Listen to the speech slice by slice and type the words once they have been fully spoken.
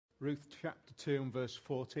Ruth chapter 2 and verse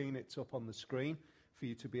 14. It's up on the screen for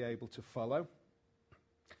you to be able to follow.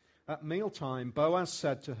 At mealtime, Boaz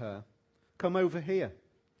said to her, "Come over here,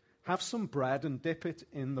 have some bread and dip it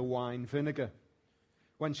in the wine vinegar."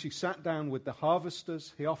 When she sat down with the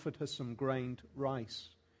harvesters, he offered her some grained rice.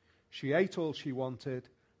 She ate all she wanted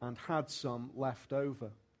and had some left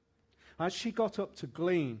over. As she got up to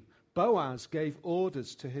glean, Boaz gave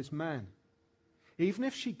orders to his men. "Even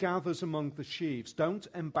if she gathers among the sheaves, don't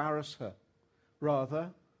embarrass her.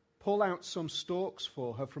 Rather, pull out some stalks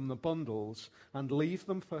for her from the bundles and leave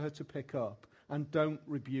them for her to pick up, and don't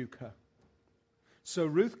rebuke her." So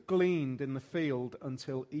Ruth gleaned in the field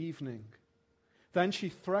until evening. Then she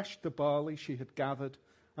threshed the barley she had gathered,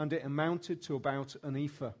 and it amounted to about an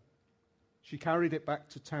ephah. She carried it back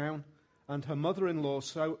to town, and her mother-in-law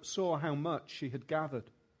saw how much she had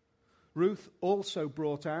gathered. Ruth also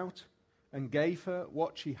brought out and gave her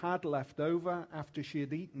what she had left over after she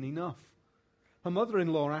had eaten enough. Her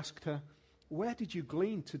mother-in-law asked her, "Where did you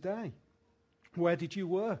glean today? Where did you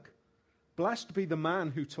work? Blessed be the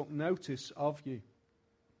man who took notice of you."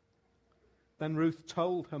 Then Ruth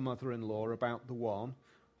told her mother-in-law about the one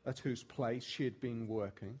at whose place she had been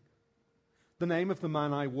working. "The name of the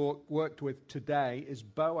man I worked with today is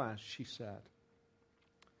Boaz," she said.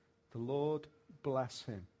 "The Lord bless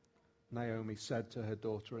him," Naomi said to her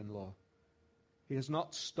daughter-in-law. "He has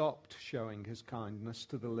not stopped showing his kindness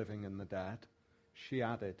to the living and the dead." She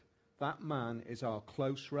added, "That man is our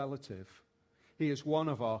close relative. He is one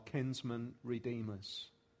of our kinsman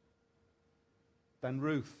redeemers." Then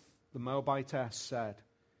Ruth, the Moabitess, said,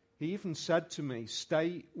 "He even said to me,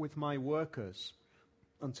 'Stay with my workers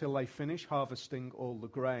until they finish harvesting all the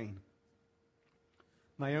grain.'"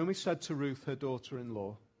 Naomi said to Ruth, her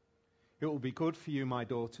daughter-in-law, "It will be good for you, my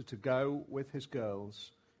daughter, to go with his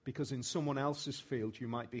girls, because in someone else's field you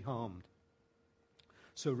might be harmed."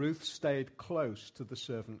 So Ruth stayed close to the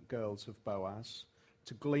servant girls of Boaz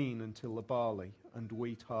to glean until the barley and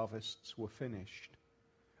wheat harvests were finished,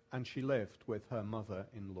 and she lived with her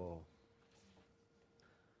mother-in-law.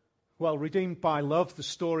 Well, redeemed by love, the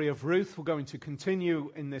story of Ruth. We're going to continue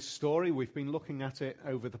in this story. We've been looking at it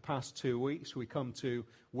over the past 2 weeks. We come to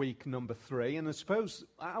week number 3. And I suppose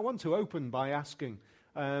I want to open by asking,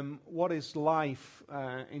 what is life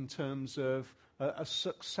in terms of a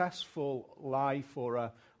successful life, or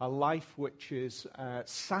a life which is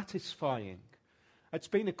satisfying? It's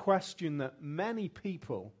been a question that many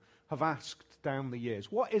people have asked down the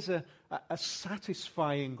years. What is a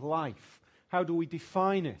satisfying life? How do we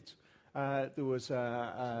define it? There was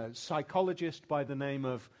a psychologist by the name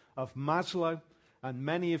of Maslow, and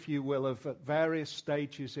many of you will have, at various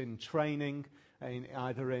stages in training,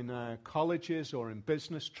 either in colleges or in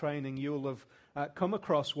business training, you'll have come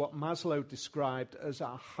across what Maslow described as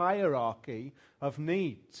a hierarchy of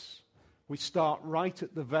needs. We start right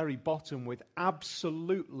at the very bottom with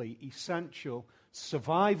absolutely essential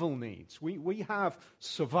survival needs. We have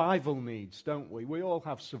survival needs, don't we? We all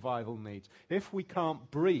have survival needs. If we can't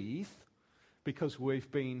breathe because we've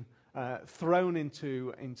been thrown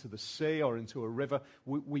into the sea or into a river,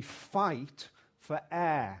 we fight for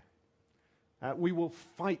air. We will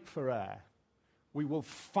fight for air. We will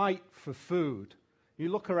fight for food. You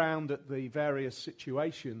look around at the various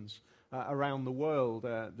situations around the world,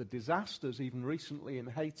 the disasters, even recently in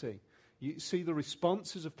Haiti. You see the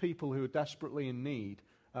responses of people who are desperately in need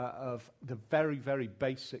of the very, very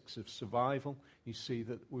basics of survival. You see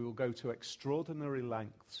that we will go to extraordinary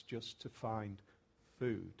lengths just to find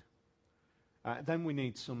food. Then we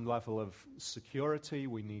need some level of security.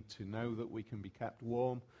 We need to know that we can be kept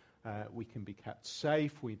warm. We can be kept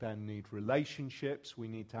safe. We then need relationships. We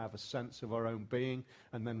need to have a sense of our own being.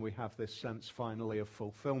 And then we have this sense, finally, of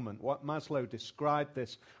fulfillment. What Maslow described,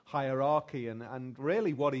 this hierarchy, and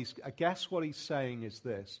really what he's saying is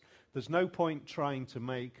this. There's no point trying to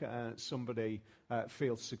make somebody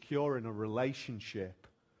feel secure in a relationship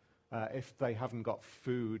if they haven't got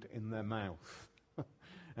food in their mouth.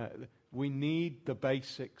 We need the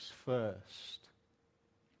basics first.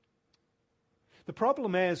 The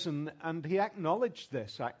problem is, and he acknowledged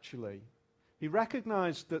this actually, he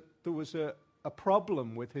recognized that there was a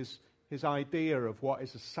problem with his idea of what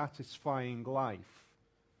is a satisfying life.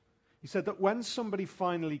 He said that when somebody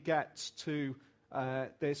finally gets to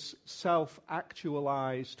this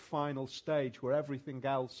self-actualized final stage where everything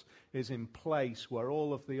else is in place, where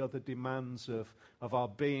all of the other demands of our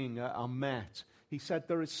being are met, he said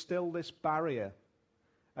there is still this barrier.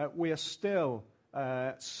 We are still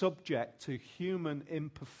subject to human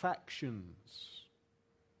imperfections,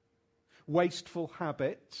 wasteful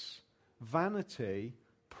habits, vanity,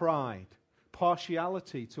 pride,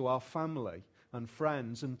 partiality to our family, and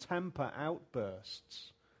friends and temper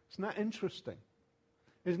outbursts. Isn't that interesting?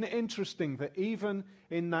 Isn't it interesting that even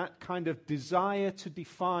in that kind of desire to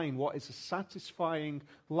define what is a satisfying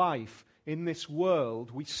life in this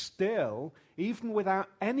world, we still, even without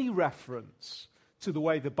any reference to the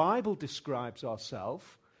way the Bible describes ourselves,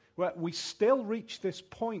 we still reach this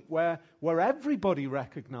point where everybody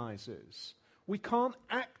recognizes we can't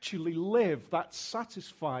actually live that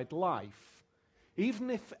satisfied life.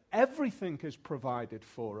 Even if everything is provided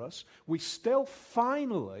for us, we still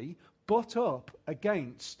finally butt up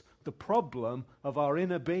against the problem of our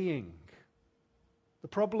inner being, the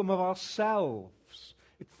problem of ourselves.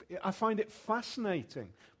 I find it fascinating.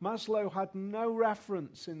 Maslow had no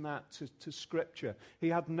reference in that to Scripture. He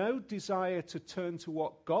had no desire to turn to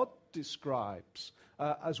what God describes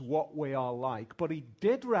as what we are like. But he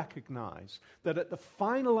did recognize that at the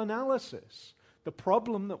final analysis, the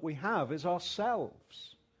problem that we have is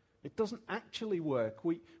ourselves. It doesn't actually work.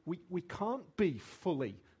 We can't be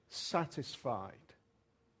fully satisfied.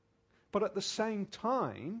 But at the same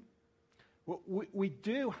time, we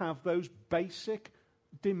do have those basic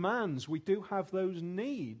demands. We do have those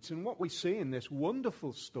needs. And what we see in this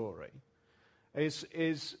wonderful story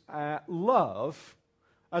is love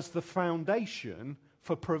as the foundation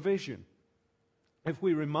for provision. If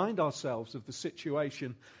we remind ourselves of the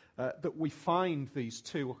situation that we find these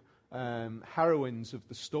two heroines of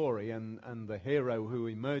the story and the hero who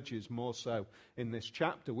emerges more so in this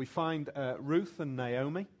chapter, we find Ruth and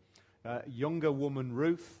Naomi, younger woman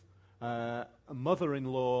Ruth,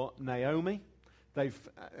 mother-in-law Naomi.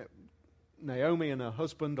 Naomi and her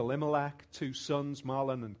husband Elimelech, two sons,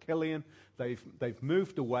 Mahlon and Chilion, they've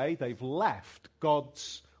moved away. They've left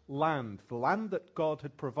God's land, the land that God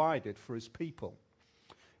had provided for his people.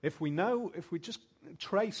 If we just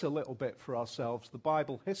trace a little bit for ourselves the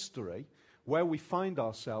Bible history, where we find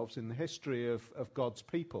ourselves in the history of God's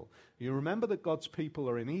people. You remember that God's people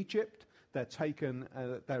are in Egypt.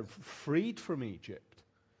 They're freed from Egypt,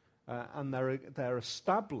 and they're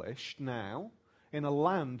established now in a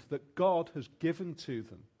land that God has given to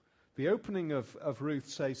them. The opening of Ruth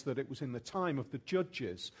says that it was in the time of the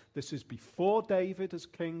judges. This is before David as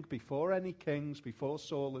king, before any kings, before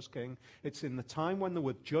Saul as king. It's in the time when there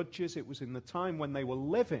were judges. It was in the time when they were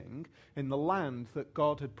living in the land that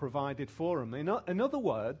God had provided for them. In other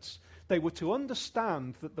words, they were to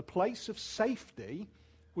understand that the place of safety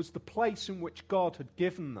was the place in which God had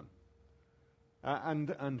given them.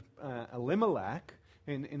 Elimelech,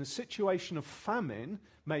 in a situation of famine,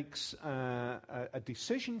 makes a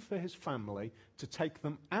decision for his family to take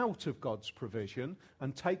them out of God's provision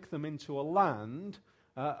and take them into a land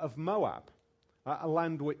of Moab, a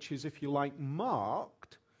land which is, if you like,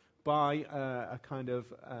 marked by a kind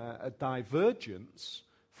of a divergence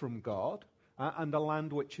from God, and a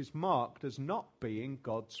land which is marked as not being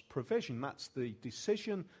God's provision. That's the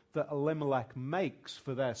decision that Elimelech makes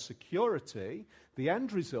for their security. The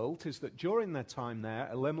end result is that during their time there,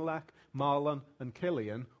 Elimelech, Mahlon, and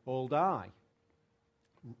Chilion all die.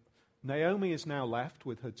 Naomi is now left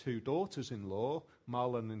with her two daughters-in-law.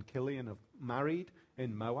 Mahlon and Chilion are married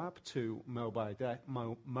in Moab to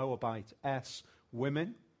Moabite-S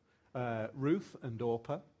women, Ruth and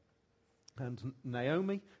Orpah. And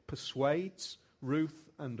Naomi persuades Ruth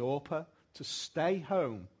and Orpah to stay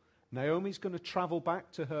home. Naomi's going to travel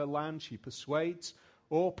back to her land. She persuades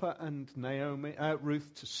Orpah and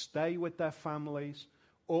Ruth to stay with their families.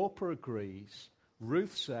 Orpah agrees.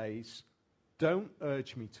 Ruth says, "Don't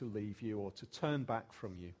urge me to leave you or to turn back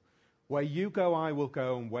from you. Where you go, I will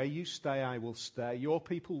go, and where you stay, I will stay. Your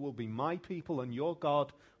people will be my people, and your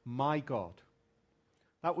God, my God."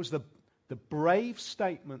 That was the brave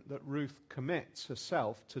statement that Ruth commits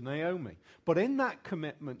herself to Naomi. But in that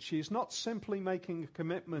commitment, she is not simply making a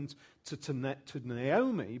commitment to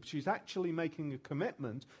Naomi, but she's actually making a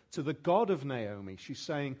commitment to the God of Naomi. She's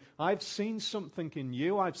saying, "I've seen something in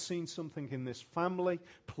you. I've seen something in this family.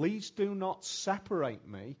 Please do not separate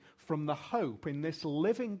me from the hope in this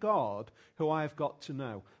living God who I have got to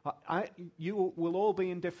know." You will all be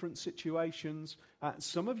in different situations.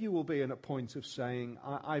 Some of you will be at a point of saying,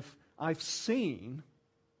 I've seen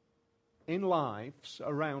in lives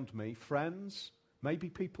around me, friends, maybe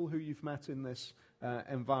people who you've met in this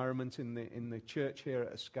environment in the church here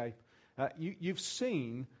at Escape. You've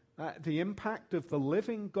seen the impact of the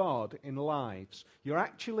living God in lives. You're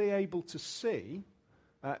actually able to see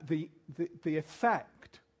the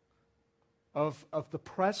effect of the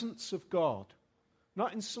presence of God,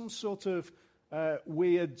 not in some sort of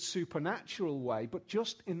weird supernatural way, but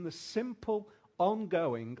just in the simple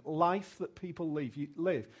ongoing life that people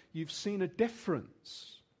live. You've seen a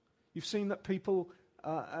difference. You've seen that people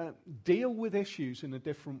deal with issues in a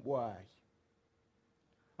different way.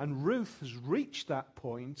 And Ruth has reached that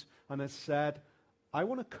point and has said, I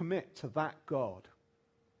want to commit to that God.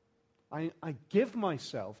 I give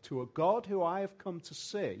myself to a God who I have come to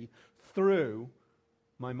see through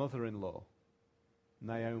my mother-in-law,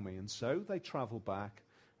 Naomi. And so they travel back,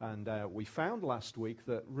 and we found last week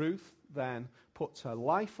that Ruth then puts her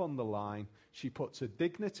life on the line. She puts her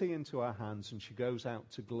dignity into her hands, and she goes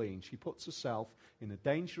out to glean. She puts herself in a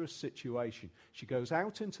dangerous situation. She goes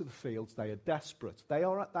out into the fields. They are desperate. They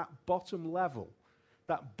are at that bottom level,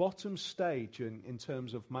 that bottom stage in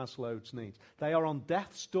terms of Maslow's needs. They are on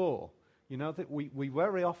death's door. You know, that we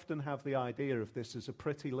very often have the idea of this as a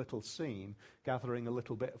pretty little scene, gathering a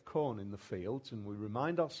little bit of corn in the fields, and we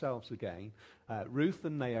remind ourselves again, Ruth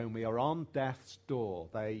and Naomi are on death's door.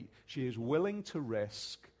 She is willing to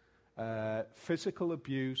risk physical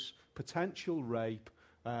abuse, potential rape,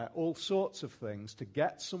 all sorts of things to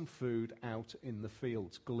get some food out in the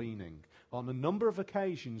fields, gleaning. On a number of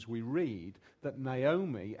occasions we read that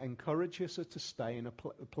Naomi encourages her to stay in a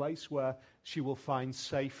place where she will find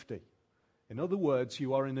safety. In other words,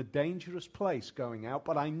 you are in a dangerous place going out,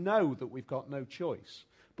 but I know that we've got no choice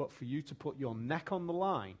but for you to put your neck on the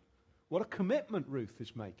line. What a commitment Ruth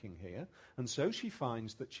is making here. And so she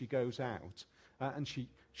finds that she goes out and she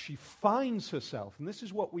finds herself, and this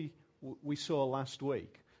is what we saw last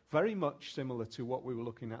week, very much similar to what we were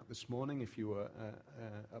looking at this morning, if you were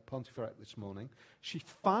at Pontefract this morning. She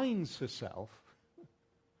finds herself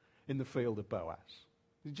in the field of Boaz.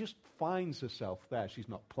 She just finds herself there. She's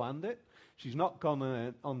not planned it. She's not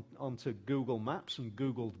gone onto Google Maps and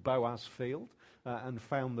Googled Boaz Field and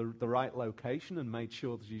found the right location and made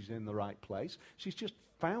sure that she's in the right place. She's just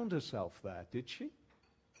found herself there, did she?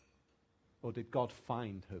 Or did God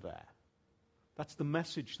find her there? That's the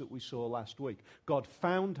message that we saw last week. God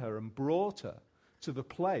found her and brought her to the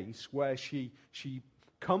place where she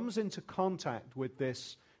comes into contact with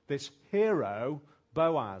this hero,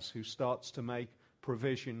 Boaz, who starts to make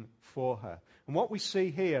provision for her. And what we see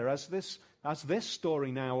here as this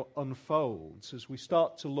story now unfolds, as we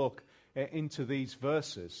start to look into these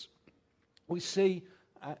verses, we see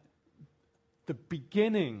the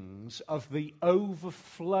beginnings of the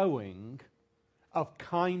overflowing of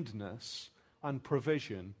kindness and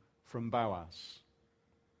provision from Boaz.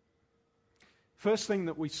 First thing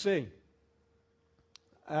that we see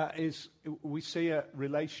is we see a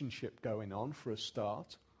relationship going on for a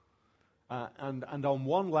start. And on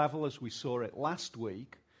one level, as we saw it last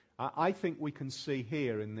week, I think we can see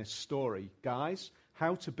here in this story, guys,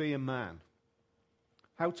 how to be a man.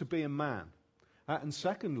 How to be a man. And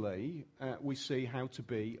secondly, we see how to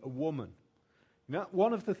be a woman. Now,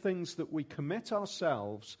 one of the things that we commit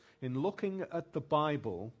ourselves in looking at the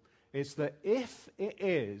Bible is that if it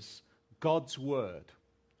is God's word,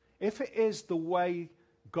 if it is the way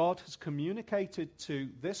God has communicated to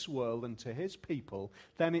this world and to his people,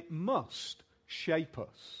 then it must shape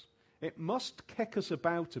us. It must kick us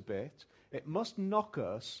about a bit. It must knock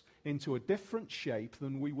us into a different shape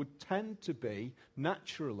than we would tend to be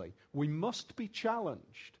naturally. We must be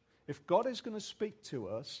challenged. If God is going to speak to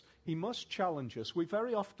us, he must challenge us. We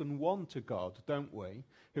very often want a God, don't we,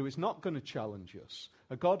 who is not going to challenge us.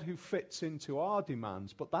 A God who fits into our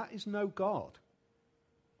demands, but that is no God.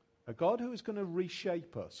 A God who is going to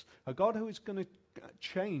reshape us. A God who is going to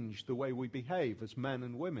change the way we behave as men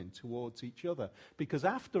and women towards each other. Because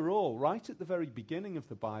after all, right at the very beginning of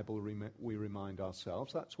the Bible, we remind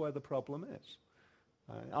ourselves that's where the problem is.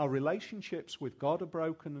 Our relationships with God are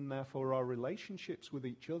broken, and therefore our relationships with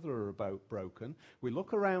each other are about broken. We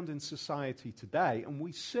look around in society today and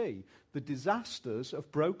we see the disasters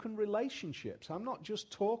of broken relationships. I'm not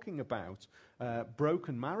just talking about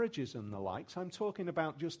broken marriages and the likes. I'm talking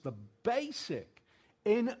about just the basic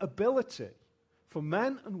inability for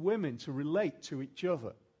men and women to relate to each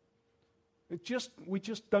other. We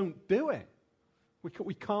just don't do it.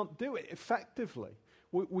 We can't do it effectively.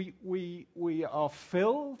 We are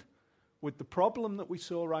filled with the problem that we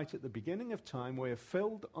saw right at the beginning of time. We are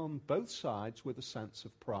filled on both sides with a sense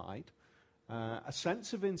of pride, a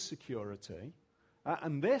sense of insecurity,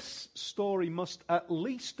 and this story must at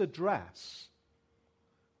least address,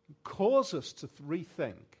 cause us to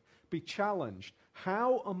rethink, be challenged.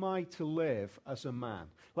 How am I to live as a man?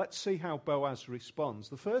 Let's see how Boaz responds.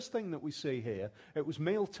 The first thing that we see here, it was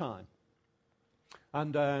mealtime.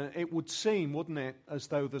 And it would seem, wouldn't it, as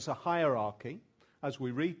though there's a hierarchy. As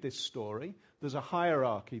we read this story, there's a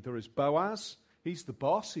hierarchy. There is Boaz. He's the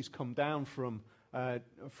boss. He's come down from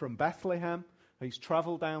Bethlehem. He's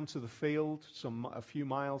travelled down to the field, a few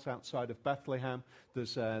miles outside of Bethlehem.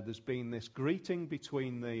 There's been this greeting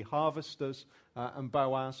between the harvesters and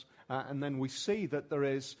Boaz, and then we see that there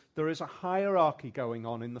is a hierarchy going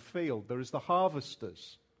on in the field. There is the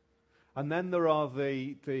harvesters, and then there are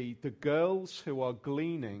the girls who are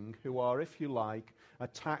gleaning, who are, if you like,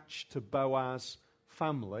 attached to Boaz's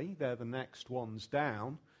family. They're the next ones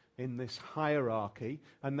down in this hierarchy.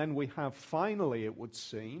 And then we have, finally, it would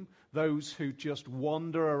seem, those who just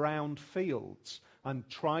wander around fields and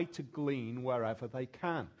try to glean wherever they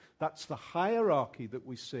can. That's the hierarchy that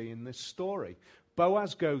we see in this story.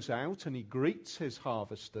 Boaz goes out and he greets his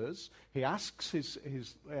harvesters. He asks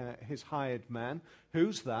his hired men,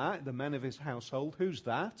 "Who's that?" The men of his household. "Who's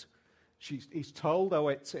that?" He's told, "Oh,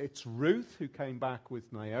 it's Ruth who came back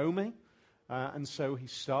with Naomi." And so he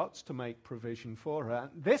starts to make provision for her.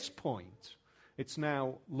 At this point, it's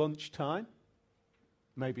now lunchtime.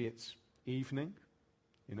 Maybe it's evening.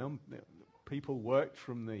 You know, people worked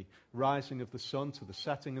from the rising of the sun to the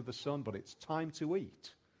setting of the sun, but it's time to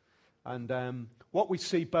eat. And what we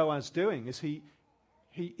see Boaz doing is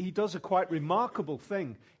he does a quite remarkable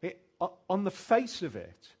thing. On the face of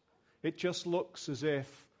it, it just looks as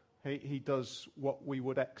if he does what we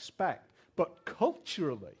would expect. But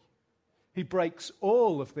culturally, he breaks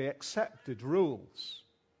all of the accepted rules.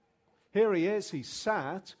 Here he is, he's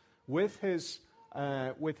sat with his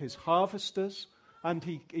harvesters, and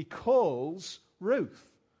he calls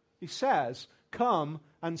Ruth. He says, "Come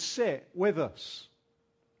and sit with us.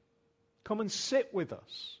 Come and sit with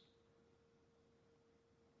us."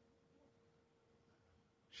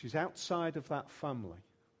 She's outside of that family.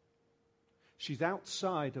 She's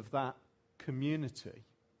outside of that community.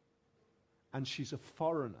 And she's a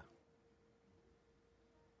foreigner.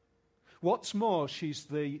 What's more, she's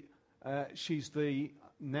the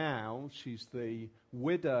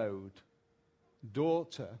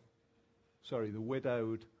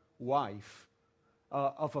widowed wife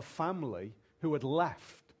of a family who had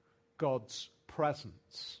left God's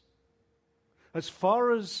presence. As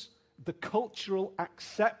far as the cultural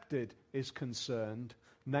accepted is concerned,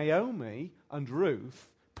 Naomi and Ruth,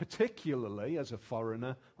 particularly as a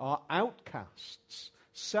foreigner, are outcasts,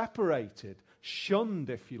 separated, shunned,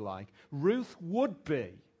 if you like. Ruth would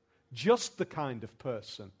be just the kind of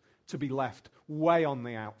person to be left way on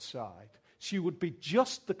the outside. She would be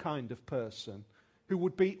just the kind of person who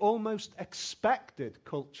would be almost expected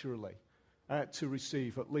culturally to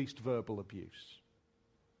receive at least verbal abuse.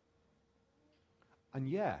 And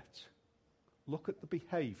yet, look at the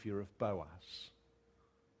behavior of Boaz.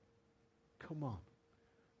 Come on,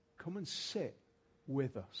 come and sit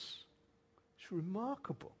with us. It's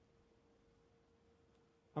remarkable.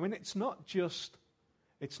 I mean, it's not just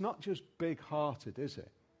big-hearted, is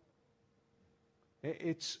it?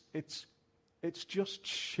 It's just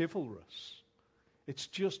chivalrous. It's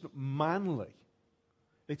just manly.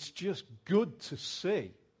 It's just good to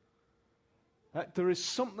see. There is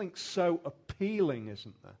something so appealing,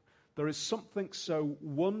 isn't there? There is something so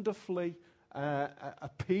wonderfully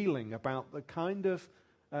appealing about the kind of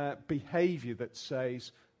behavior that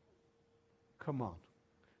says, "Come on.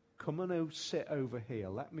 Come and sit over here.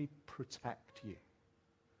 Let me protect you."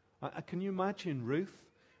 Can you imagine Ruth?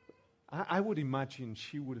 I would imagine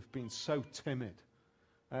she would have been so timid,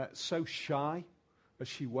 so shy as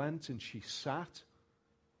she went and she sat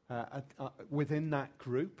within that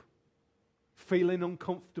group, feeling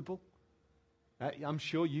uncomfortable. I'm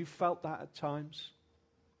sure you felt that at times,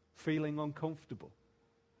 feeling uncomfortable,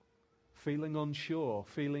 feeling unsure,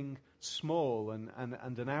 feeling small and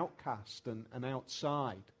an outcast and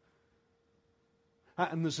outside.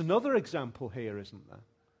 And there's another example here, isn't there,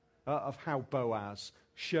 of how Boaz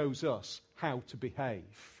shows us how to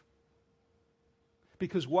behave.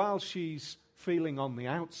 Because while she's feeling on the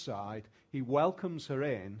outside, he welcomes her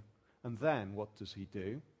in, and then what does he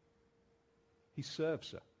do? He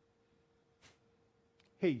serves her.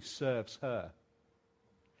 He serves her.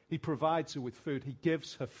 He provides her with food. He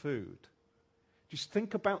gives her food. Just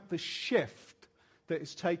think about the shift that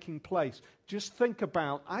is taking place. Just think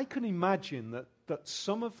about, I can imagine that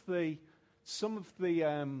some of the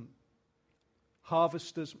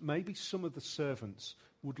harvesters, maybe some of the servants,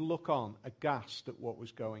 would look on aghast at what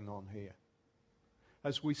was going on here.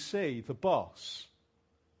 As we see the boss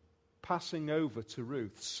passing over to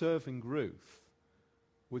Ruth, serving Ruth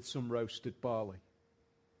with some roasted barley.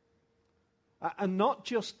 And not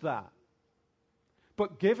just that,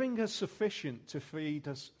 but giving her sufficient to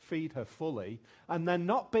feed her fully, and then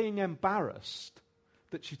not being embarrassed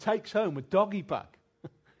that she takes home a doggy bag,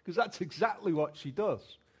 because that's exactly what she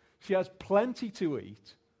does. She has plenty to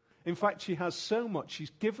eat. In fact, she has so much,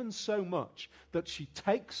 she's given so much, that she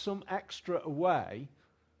takes some extra away,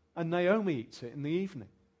 and Naomi eats it in the evening.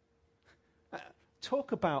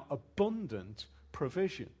 Talk about abundant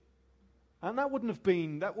provision. And that wouldn't have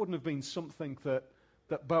been something that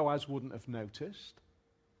Boaz wouldn't have noticed.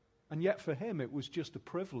 And yet for him, it was just a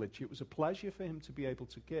privilege. It was a pleasure for him to be able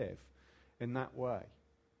to give in that way.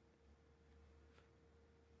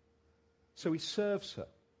 So he serves her.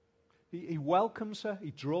 He welcomes her.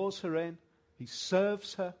 He draws her in. He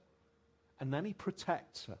serves her. And then he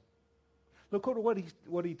protects her. Look at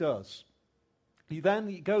what he does. He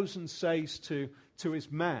goes and says to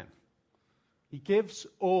his man. He gives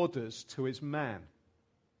orders to his man.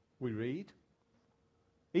 We read,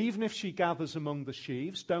 even if she gathers among the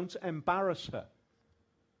sheaves, don't embarrass her.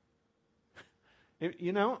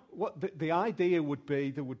 You know, what the idea would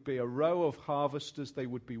be, there would be a row of harvesters. They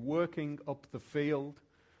would be working up the field.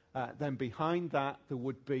 Then behind that, there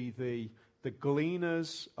would be the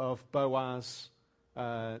gleaners of Boaz'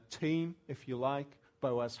 team, if you like,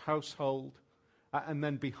 Boaz' household. And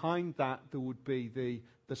then behind that, there would be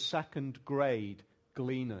the second grade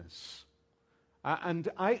gleaners. And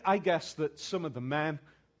I guess that some of the men,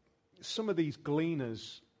 some of these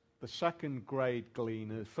gleaners, the second grade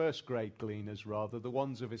gleaners, first grade gleaners rather, the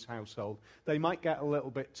ones of his household, they might get a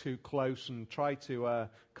little bit too close and try to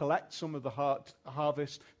collect some of the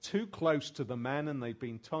harvest too close to the men, and they've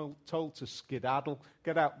been told to skedaddle,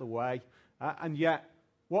 get out the way. And yet,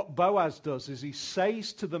 what Boaz does is he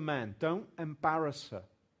says to the men, don't embarrass her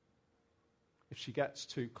if she gets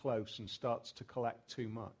too close and starts to collect too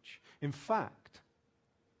much. In fact,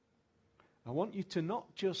 I want you to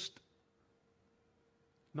not just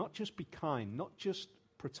be kind, not just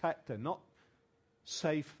protect her, not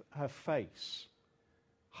save her face,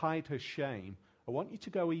 hide her shame. I want you to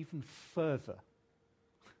go even further.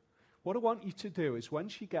 What I want you to do is when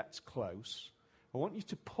she gets close, I want you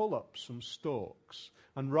to pull up some stalks,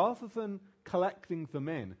 and rather than collecting them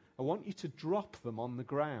in, I want you to drop them on the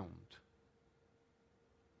ground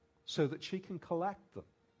so that she can collect them.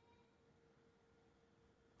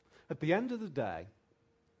 At the end of the day,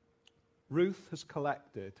 Ruth has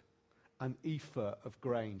collected an ephah of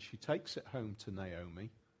grain. She takes it home to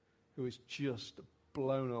Naomi, who is just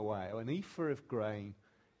blown away. An ephah of grain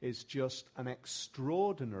is just an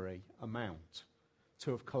extraordinary amount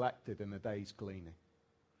to have collected in a day's gleaning.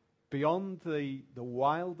 Beyond the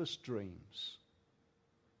wildest dreams,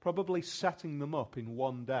 probably setting them up in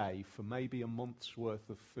one day for maybe a month's worth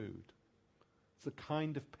of food. It's the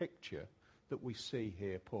kind of picture that we see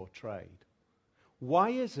here portrayed. Why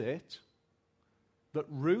is it that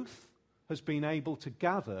Ruth has been able to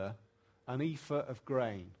gather an ephah of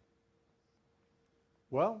grain?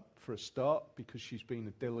 Well, for a start, because she's been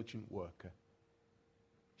a diligent worker.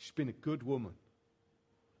 She's been a good woman.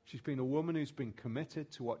 She's been a woman who's been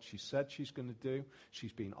committed to what she said she's going to do.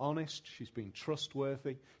 She's been honest. She's been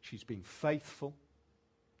trustworthy. She's been faithful.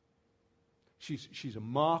 She's a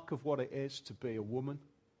mark of what it is to be a woman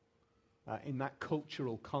in that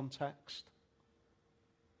cultural context.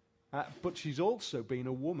 But she's also been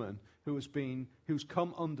a woman who's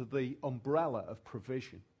come under the umbrella of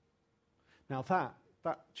provision. Now that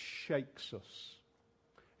shakes us.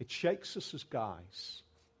 It shakes us as guys.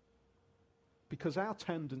 Because our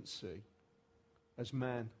tendency as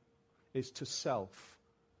men is to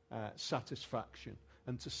self-satisfaction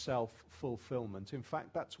and to self-fulfillment. In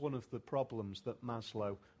fact, that's one of the problems that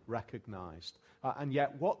Maslow recognized. And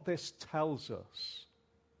yet what this tells us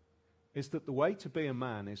is that the way to be a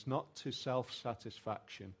man is not to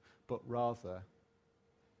self-satisfaction, but rather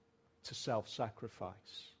to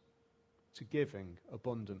self-sacrifice, to giving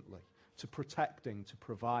abundantly, to protecting, to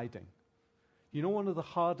providing. You know, one of the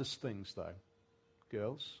hardest things, though,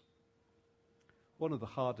 girls, one of the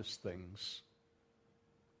hardest things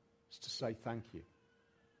is to say thank you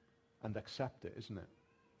and accept it, isn't it?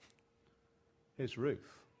 Here's Ruth.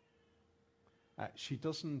 She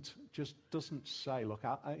doesn't say, look,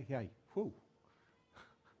 hey, whew,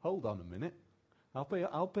 hold on a minute.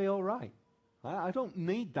 I'll be all right. I don't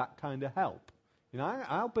need that kind of help. You know,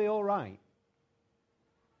 I'll be all right.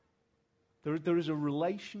 There is a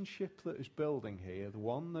relationship that is building here, the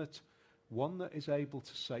one that is able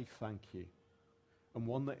to say thank you, and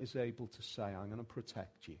one that is able to say, I'm going to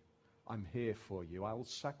protect you. I'm here for you. I will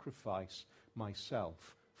sacrifice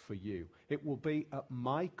myself for you. It will be at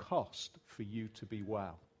my cost for you to be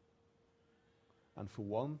well. And for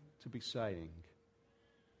one to be saying,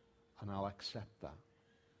 and I'll accept that.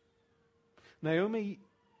 Naomi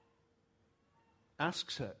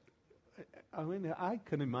asks her, I mean, I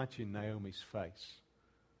can imagine Naomi's face.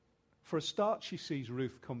 For a start, she sees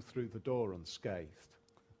Ruth come through the door unscathed.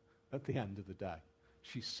 at the end of the day.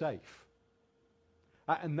 She's safe.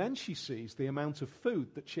 And then she sees the amount of food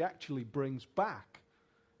that she actually brings back.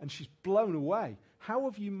 And she's blown away. How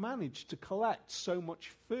have you managed to collect so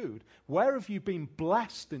much food? Where have you been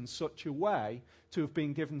blessed in such a way to have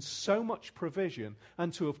been given so much provision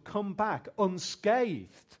and to have come back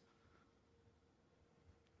unscathed?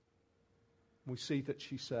 We see that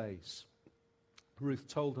she says, Ruth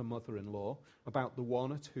told her mother-in-law about the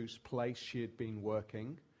one at whose place she had been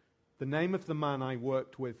working. The name of the man I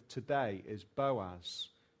worked with today is Boaz,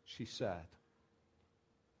 she said.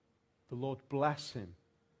 The Lord bless him,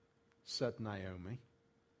 said Naomi.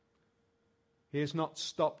 He has not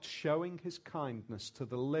stopped showing his kindness to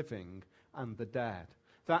the living and the dead.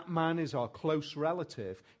 That man is our close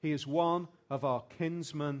relative. He is one of our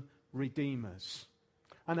kinsman redeemers.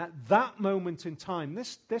 And at that moment in time,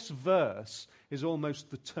 this verse is almost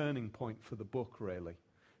the turning point for the book, really.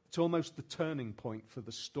 It's almost the turning point for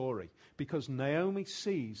the story, because Naomi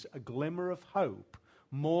sees a glimmer of hope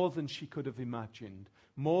more than she could have imagined,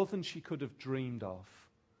 more than she could have dreamed of.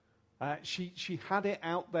 She had it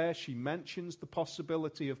out there. She mentions the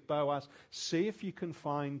possibility of Boaz. See if you can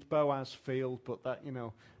find Boaz Field, but that,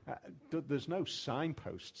 there's no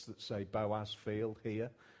signposts that say Boaz Field here.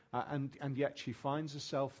 And yet she finds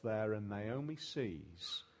herself there, and Naomi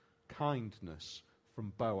sees kindness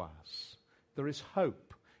from Boaz. There is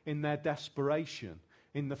hope in their desperation.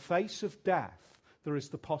 In the face of death, there is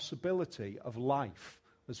the possibility of life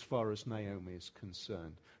as far as Naomi is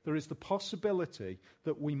concerned. There is the possibility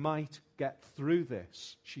that we might get through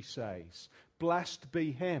this, she says. Blessed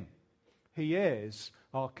be him. He is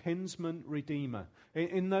our kinsman redeemer.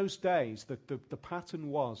 In those days, the pattern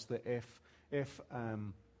was that if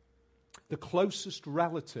the closest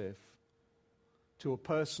relative to a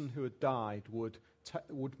person who had died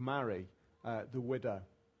would marry the widow,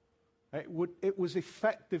 it was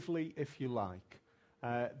effectively, if you like,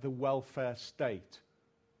 the welfare state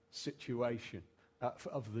situation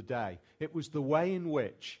of the day. It was the way in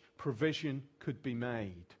which provision could be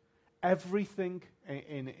made. Everything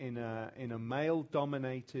in a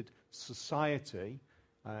male-dominated society,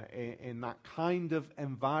 in that kind of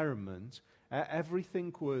environment,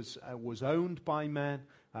 everything was owned by men.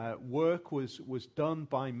 Work was done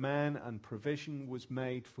by men, and provision was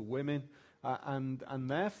made for women. And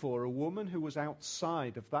therefore, a woman who was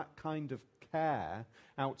outside of that kind of care,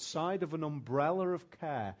 outside of an umbrella of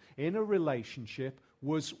care, in a relationship,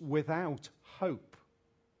 was without hope.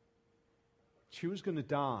 She was going to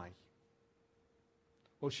die,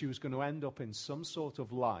 or she was going to end up in some sort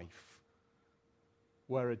of life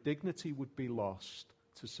where a dignity would be lost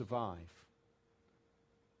to survive.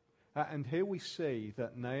 And here we see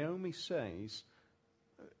that Naomi says,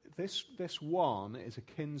 this one is a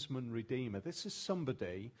kinsman redeemer. This is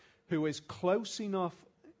somebody who is close enough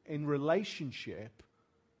in relationship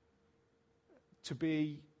to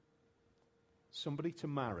be somebody to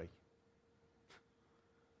marry.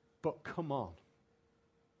 But come on.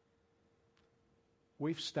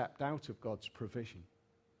 We've stepped out of God's provision.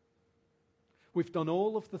 We've done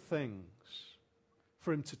all of the things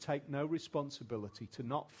for him to take no responsibility, to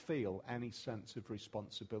not feel any sense of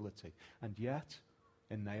responsibility. And yet,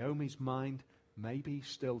 in Naomi's mind, maybe he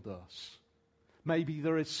still does. Maybe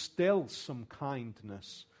there is still some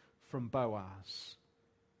kindness from Boaz.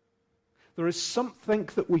 There is something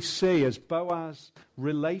that we see as Boaz's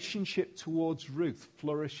relationship towards Ruth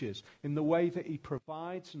flourishes in the way that he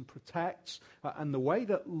provides and protects, and the way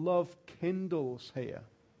that love kindles here.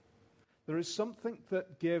 There is something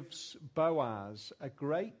that gives Boaz a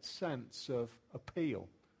great sense of appeal,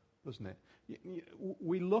 doesn't it?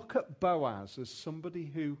 We look at Boaz as somebody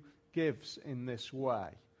who gives in this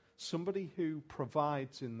way, somebody who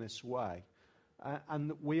provides in this way,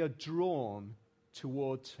 and we are drawn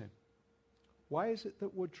towards him. Why is it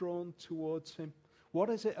that we're drawn towards him? What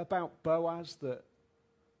is it about Boaz that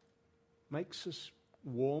makes us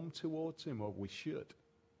warm towards him, or we should?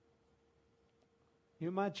 You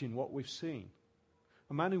imagine what we've seen.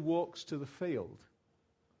 A man who walks to the field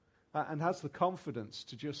and has the confidence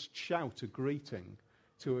to just shout a greeting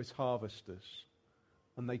to his harvesters,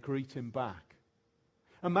 and they greet him back.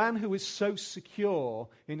 A man who is so secure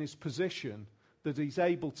in his position that he's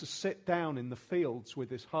able to sit down in the fields with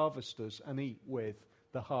his harvesters and eat with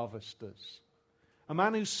the harvesters. A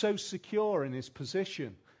man who's so secure in his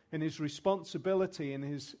position, in his responsibility, in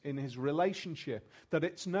his relationship, that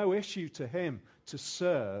it's no issue to him to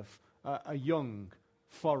serve a young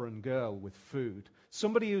foreign girl with food.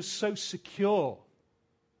 Somebody who's so secure.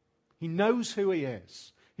 He knows who he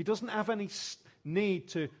is. He doesn't have any need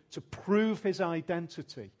to prove his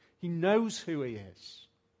identity. He knows who he is.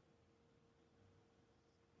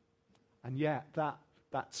 And yet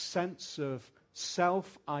that sense of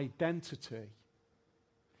self-identity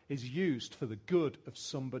is used for the good of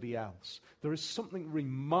somebody else. There is something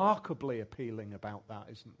remarkably appealing about that,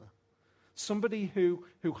 isn't there? Somebody who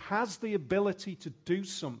has the ability to do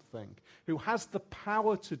something, who has the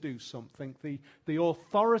power to do something, the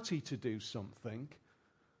authority to do something,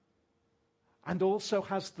 and also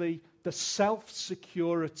has the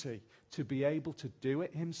self-security to be able to do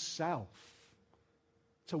it himself.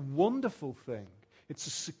 It's a wonderful thing. It's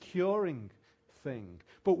a securing thing.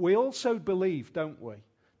 But we also believe, don't we,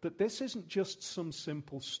 that this isn't just some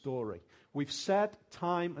simple story. We've said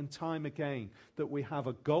time and time again that we have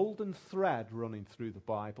a golden thread running through the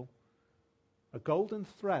Bible. A golden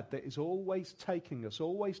thread that is always taking us,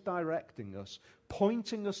 always directing us,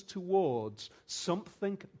 pointing us towards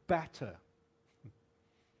something better.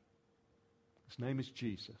 His name is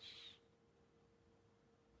Jesus.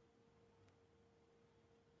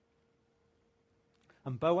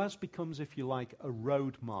 And Boaz becomes, if you like, a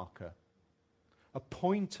road marker, a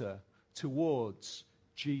pointer towards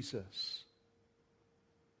Jesus.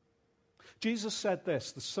 Jesus said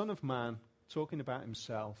this, the Son of Man, talking about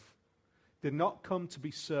himself, did not come to be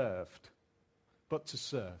served, but to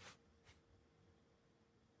serve.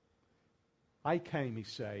 I came, he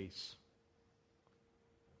says,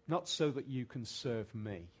 not so that you can serve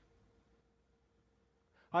me.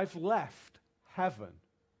 I've left heaven.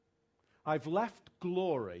 I've left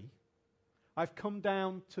glory. I've come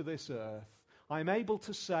down to this earth. I'm able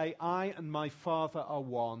to say, I and my Father are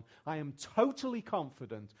one. I am totally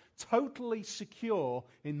confident, totally secure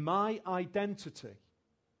in my identity.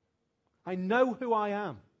 I know who I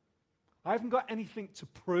am. I haven't got anything to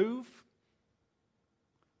prove,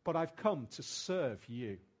 but I've come to serve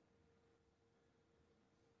you.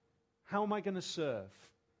 How am I going to serve?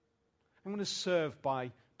 I'm going to serve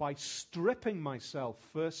by stripping myself,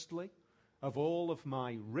 firstly, of all of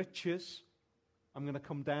my riches. I'm going to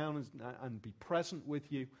come down and be present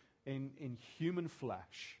with you in human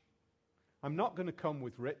flesh. I'm not going to come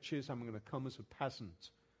with riches. I'm going to come as a peasant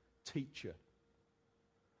teacher.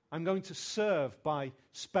 I'm going to serve by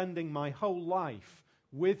spending my whole life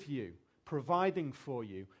with you, providing for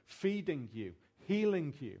you, feeding you,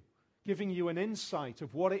 healing you, giving you an insight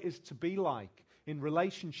of what it is to be like in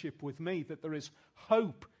relationship with me, that there is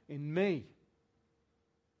hope in me.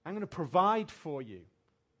 I'm going to provide for you.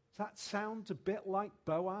 Does that sound a bit like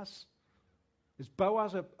Boaz? Is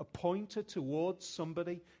Boaz a pointer towards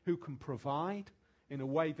somebody who can provide in a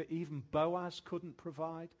way that even Boaz couldn't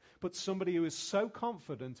provide? But somebody who is so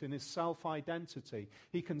confident in his self-identity,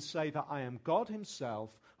 he can say that I am God himself,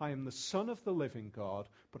 I am the Son of the living God,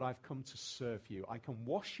 but I've come to serve you. I can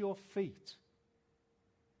wash your feet.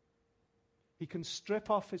 He can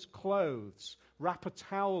strip off his clothes, wrap a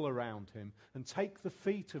towel around him, and take the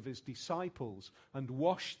feet of his disciples and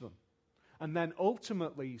wash them. And then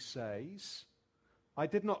ultimately he says, I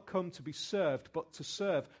did not come to be served, but to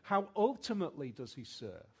serve. How ultimately does he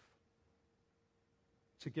serve?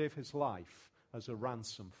 To give his life as a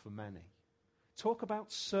ransom for many. Talk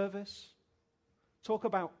about service. Talk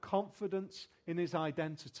about confidence in his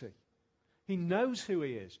identity. He knows who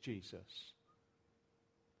he is, Jesus.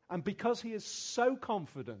 And because he is so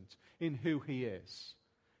confident in who he is,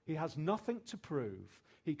 he has nothing to prove.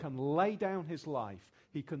 He can lay down his life.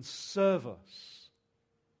 He can serve us.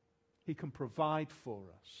 He can provide for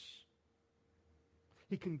us.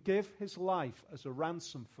 He can give his life as a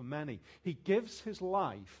ransom for many. He gives his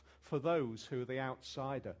life for those who are the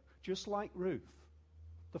outsider, just like Ruth,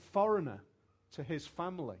 the foreigner to his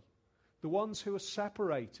family, the ones who are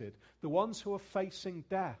separated, the ones who are facing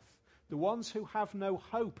death, the ones who have no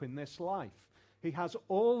hope in this life. He has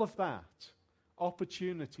all of that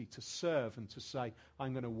opportunity to serve and to say,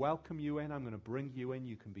 I'm going to welcome you in, I'm going to bring you in,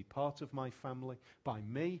 you can be part of my family. By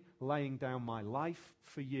me laying down my life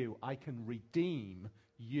for you, I can redeem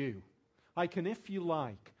you. I can, if you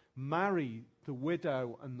like, marry the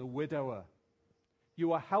widow and the widower.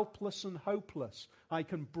 You are helpless and hopeless. I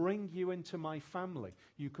can bring you into my family.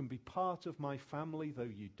 You can be part of my family, though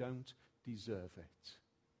you don't deserve it.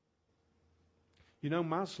 You know,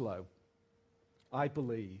 Maslow, I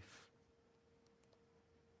believe,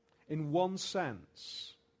 in one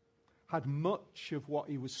sense, had much of what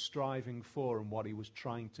he was striving for and what he was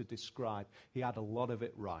trying to describe. He had a lot of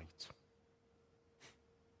it right.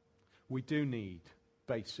 We do need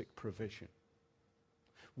basic provision.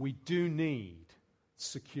 We do need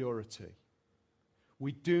security.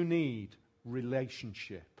 We do need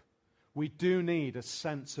relationship. We do need a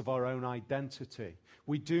sense of our own identity.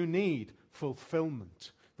 We do need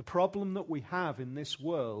fulfillment. The problem that we have in this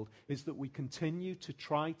world is that we continue to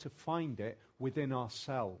try to find it within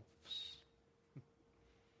ourselves.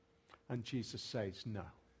 And Jesus says, no.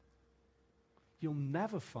 You'll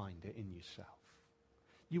never find it in yourself.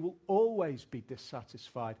 You will always be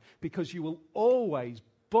dissatisfied because you will always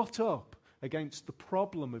butt up against the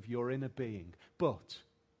problem of your inner being. But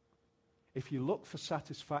if you look for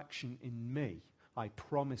satisfaction in me, I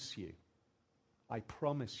promise you,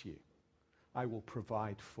 I will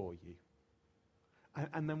provide for you.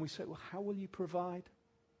 And then we say, well, how will you provide?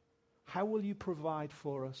 How will you provide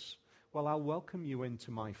for us? Well, I'll welcome you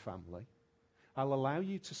into my family. I'll allow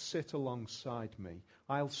you to sit alongside me.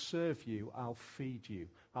 I'll serve you. I'll feed you.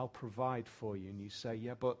 I'll provide for you. And you say,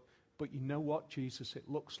 yeah, but you know what, Jesus? It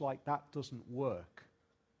looks like that doesn't work.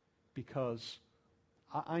 Because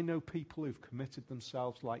I know people who've committed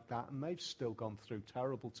themselves like that, and they've still gone through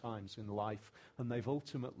terrible times in life, and they've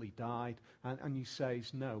ultimately died. And you say,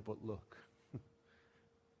 no, but look,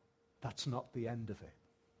 that's not the end of it.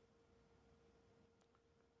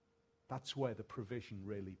 That's where the provision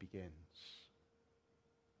really begins.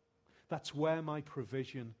 That's where my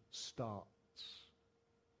provision starts.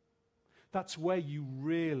 That's where you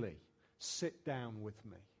really sit down with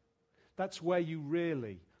me. That's where you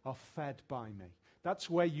really are fed by me. That's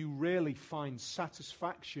where you really find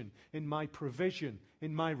satisfaction in my provision,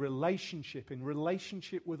 in my relationship, in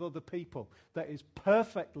relationship with other people that is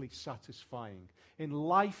perfectly satisfying, in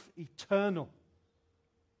life eternal.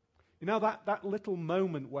 You know, that little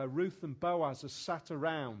moment where Ruth and Boaz are sat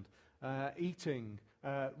around eating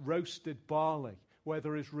roasted barley, where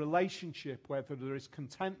there is relationship, where there is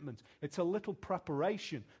contentment. It's a little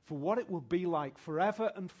preparation for what it will be like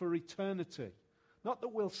forever and for eternity. Not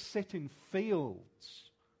that we'll sit in fields.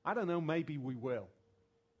 I don't know, maybe we will.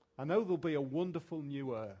 I know there'll be a wonderful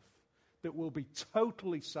new earth that will be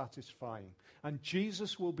totally satisfying. And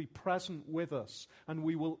Jesus will be present with us. And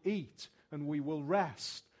we will eat, and we will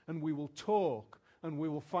rest, and we will talk, and we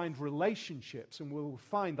will find relationships, and we will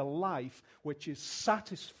find a life which is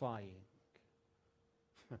satisfying.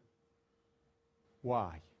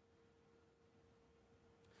 Why?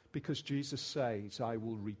 Because Jesus says, I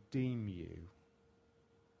will redeem you.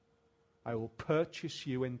 I will purchase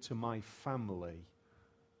you into my family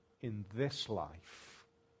in this life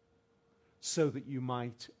so that you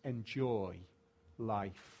might enjoy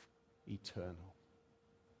life eternal.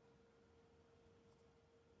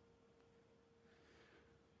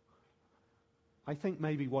 I think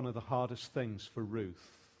maybe one of the hardest things for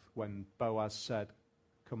Ruth when Boaz said,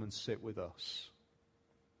 come and sit with us,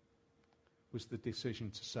 was the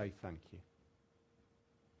decision to say thank you.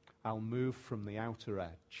 I'll move from the outer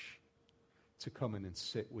edge to come in and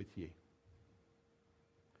sit with you.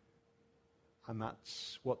 And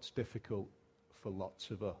that's what's difficult for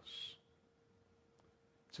lots of us.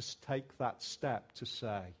 To take that step to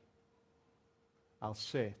say, I'll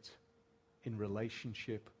sit in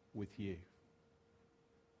relationship with you.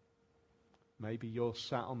 Maybe you're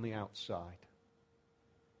sat on the outside.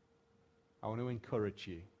 I want to encourage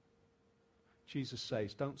you. Jesus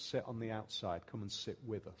says, don't sit on the outside. Come and sit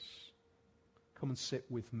with us. Come and sit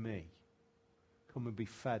with me. Come and be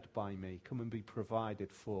fed by me. Come and be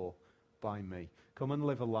provided for by me. Come and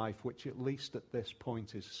live a life which at least at this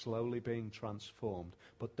point is slowly being transformed.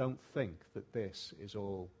 But don't think that this is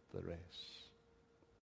all there is.